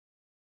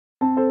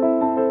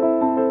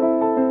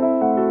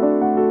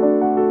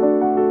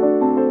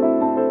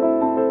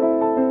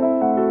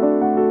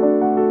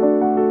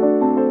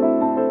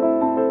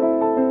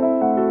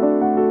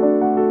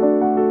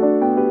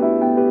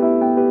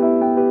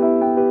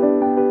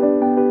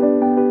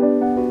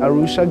A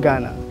Rocha,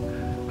 Ghana,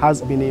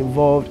 has been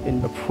involved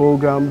in the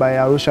program by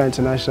A Rocha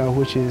International,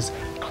 which is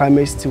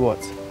Climate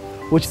Stewards,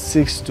 which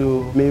seeks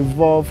to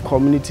involve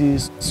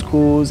communities,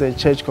 schools and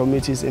church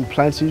communities in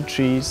planting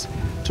trees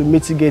to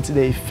mitigate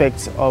the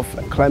effects of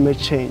climate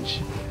change.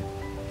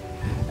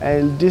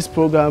 And this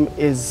program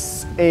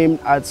is aimed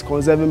at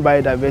conserving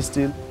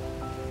biodiversity,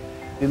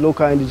 the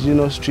local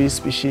indigenous tree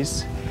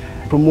species,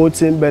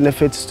 promoting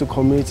benefits to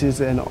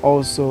communities and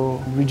also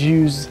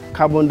reduce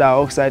carbon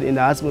dioxide in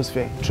the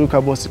atmosphere through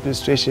carbon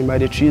sequestration by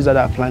the trees that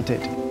are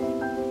planted.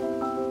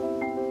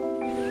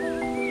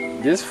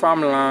 This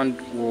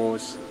farmland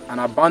was an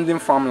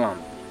abandoned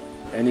farmland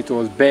and it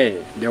was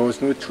bare. There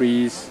was no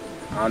trees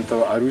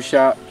until A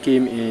Rocha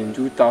came in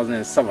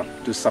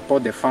 2007 to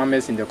support the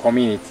farmers in the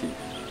community.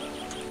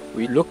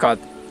 We look at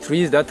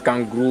trees that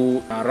can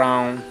grow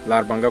around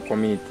Larbanga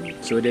community.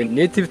 So the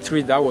native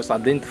tree that was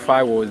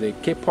identified was the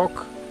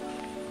kapok,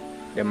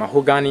 the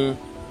mahogany,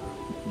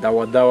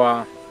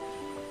 dawa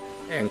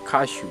and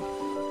cashew.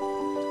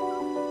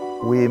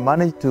 We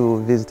managed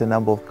to visit a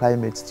number of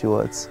climate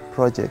stewards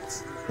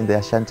projects in the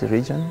Ashanti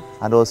region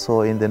and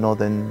also in the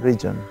northern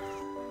region.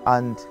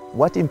 And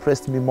what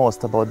impressed me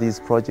most about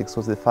these projects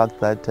was the fact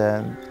that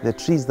the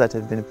trees that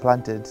have been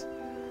planted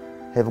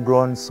have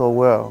grown so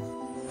well.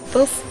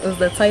 This is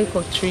the type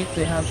of tree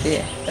we have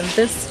here, and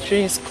this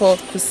tree is called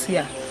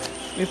Kusia.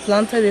 We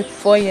planted it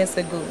 4 years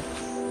ago.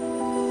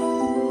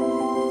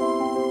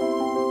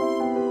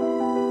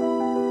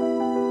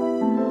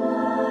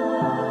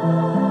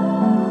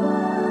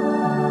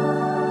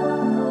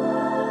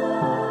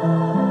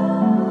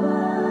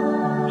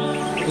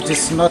 It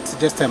is not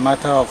just a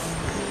matter of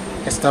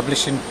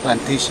establishing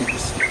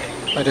plantations.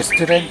 But the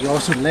student, you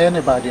also learn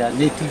about their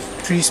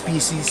native tree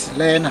species,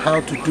 learn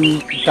how to do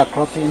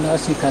intercropping.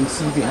 As you can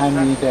see behind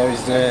me, there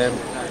is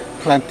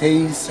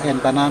plantains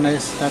and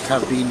bananas that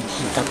have been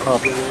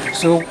intercropped.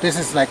 So this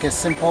is like a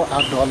simple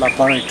outdoor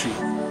laboratory.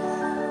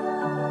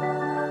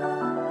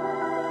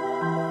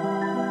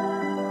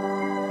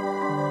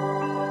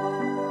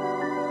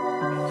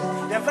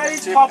 The very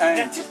top,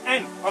 the tip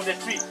end of the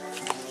tree.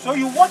 So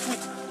you watch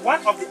with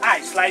one of the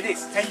eyes like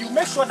this, and you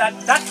make sure that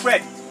that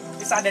thread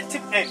is at the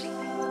tip end.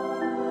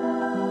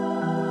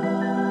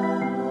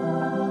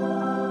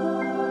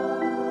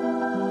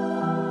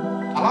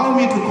 Allow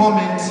me to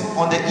comment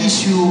on the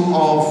issue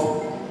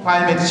of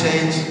climate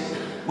change,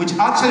 which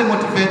actually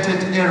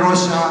motivated A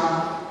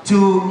Rocha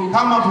to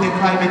come up with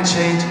climate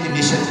change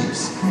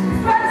initiatives.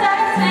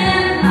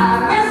 Protecting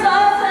our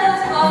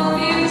resources for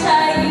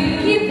future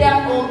use. Keep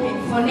them open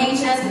for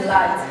nature's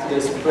delight. They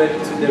spread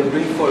to the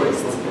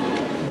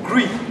rainforest.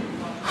 Greed,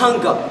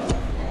 hunger,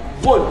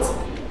 want,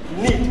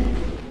 need.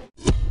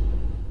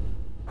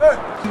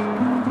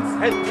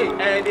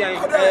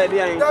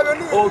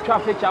 Oh,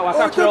 traffic,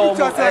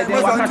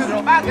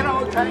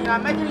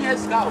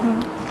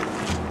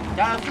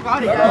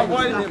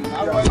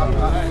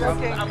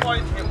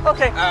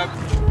 okay.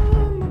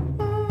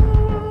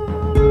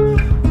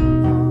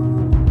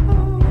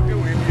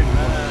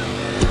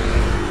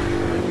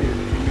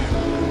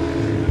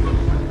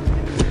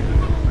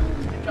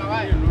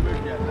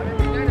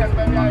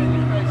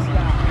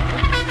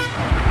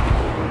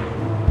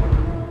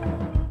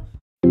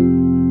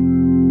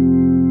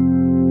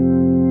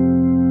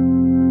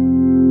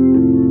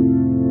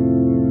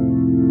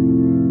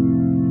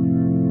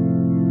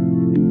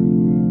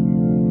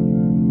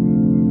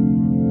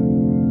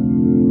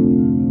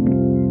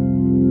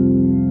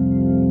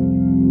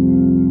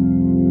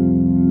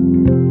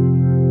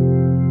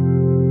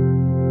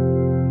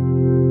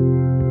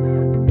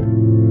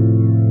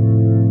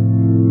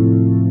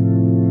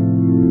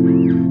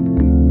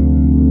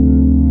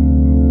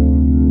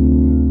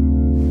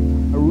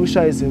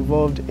 Is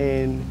involved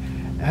in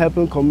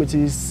helping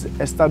communities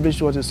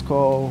establish what is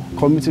called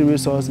community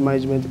resource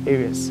management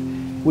areas,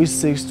 which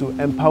seeks to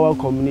empower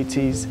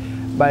communities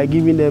by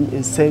giving them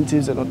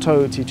incentives and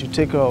authority to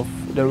take care of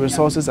the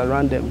resources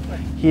around them.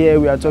 Here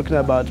we are talking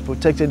about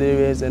protected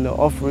areas and the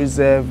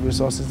off-reserve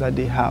resources that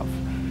they have.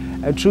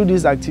 And through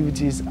these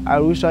activities,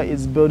 A Rocha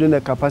is building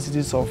the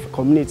capacities of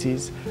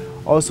communities,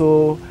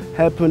 also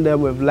helping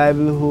them with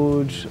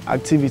livelihood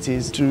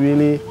activities to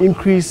really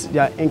increase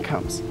their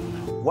incomes.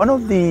 One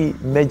of the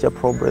major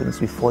problems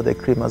before the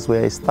CREMAs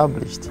were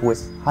established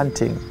was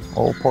hunting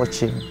or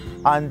poaching.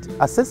 And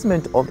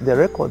assessment of the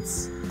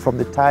records from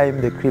the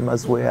time the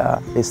CREMAs were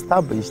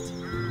established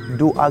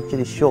do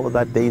actually show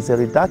that there is a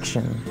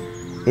reduction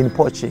in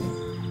poaching.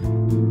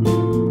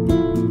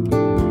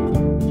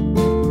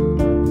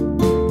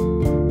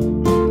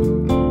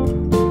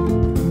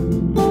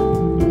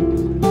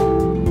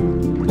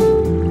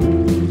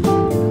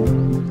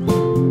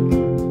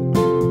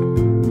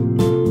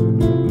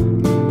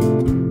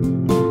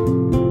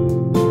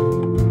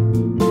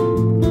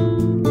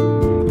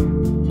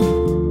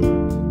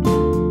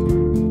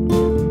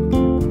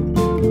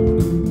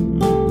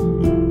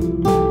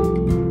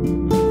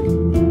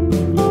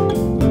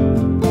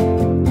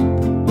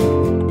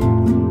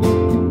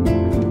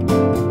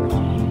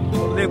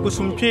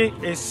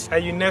 Bosomtwe is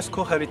a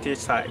UNESCO heritage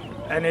site,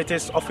 and it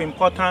is of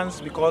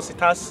importance because it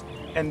has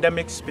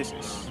endemic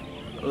species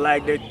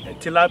like the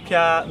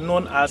tilapia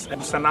known as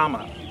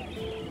Busanama.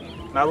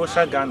 A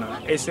Rocha,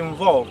 Ghana is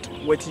involved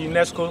with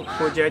UNESCO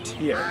project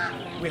here.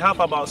 We have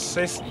about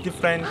 6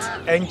 different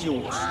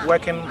NGOs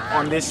working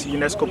on this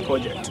UNESCO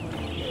project.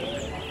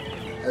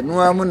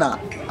 Nuamuna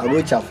A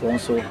Rocha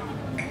Fonso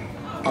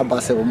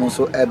Abase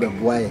Womonso Ebe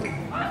Boy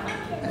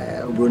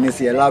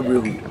Brunisi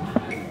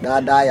Elabrihu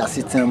Dada ya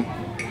system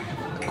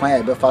Kwanya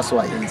Ebe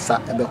Faso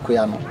Insa Ebe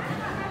Kuyano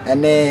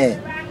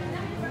Ene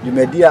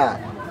Jumedia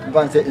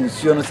Vanse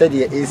Insuno said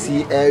the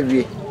AC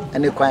area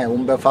and the Kwanya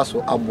Umbe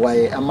Faso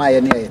Aboy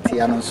Amaya near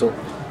Tiano so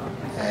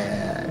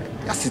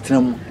ya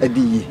system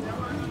Edi.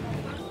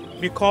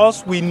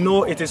 Because we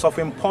know it is of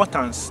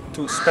importance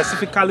to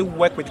specifically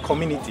work with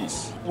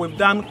communities, we've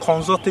done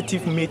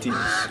consultative meetings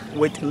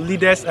with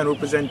leaders and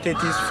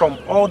representatives from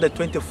all the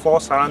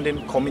 24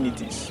 surrounding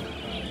communities.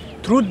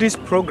 Through this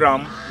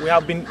program, we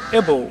have been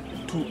able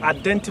to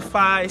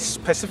identify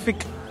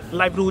specific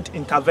livelihood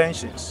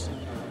interventions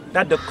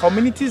that the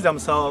communities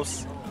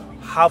themselves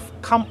have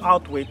come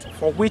out with,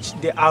 for which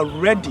they are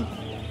ready.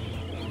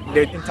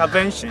 The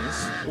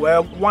interventions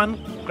were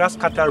 1, grass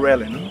cutter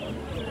railing,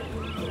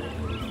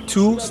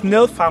 2,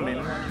 snail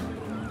farming,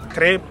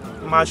 3,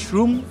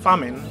 mushroom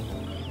farming,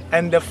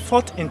 and the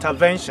 4th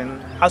intervention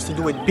has to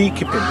do with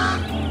beekeeping.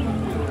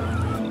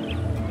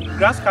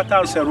 Grass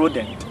cutter is a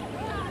rodent,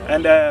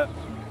 and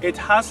it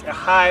has a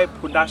high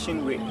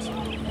production rate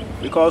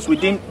because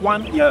within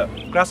 1 year,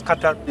 grass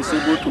cutter is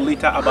able to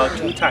litter about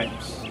 2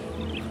 times.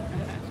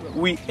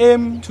 We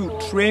aim to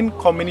train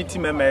community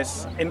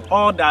members in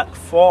all that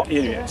 4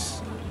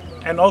 areas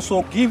and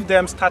also give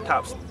them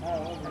startups.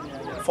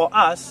 For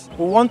us,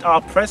 we want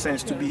our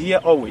presence to be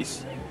here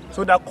always,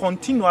 so that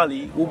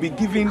continually we'll be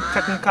giving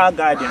technical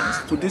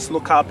guidance to these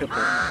local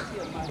people.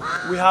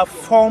 We have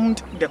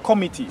formed the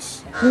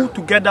committees who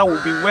together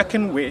will be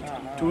working with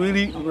to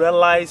really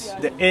realize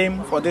the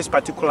aim for this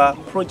particular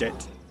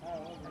project.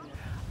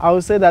 I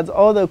would say that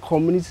all the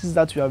communities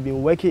that we have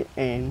been working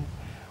in,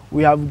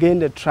 we have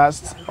gained the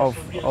trust of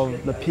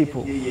the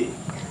people.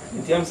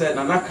 In terms of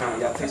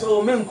Nanaka,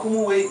 so men come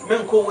away,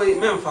 men go away,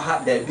 men for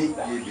hat their big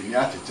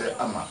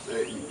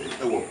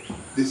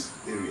this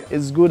area.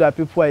 It's good that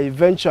people are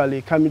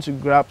eventually coming to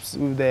grasp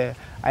with the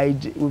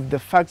idea, with the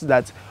fact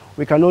that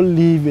we cannot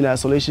live in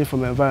isolation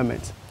from the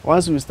environment.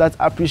 Once we start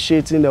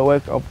appreciating the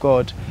work of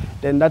God,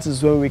 then that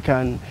is when we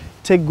can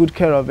take good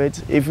care of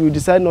it. If we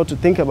decide not to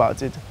think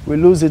about it, we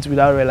lose it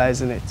without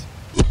realizing it.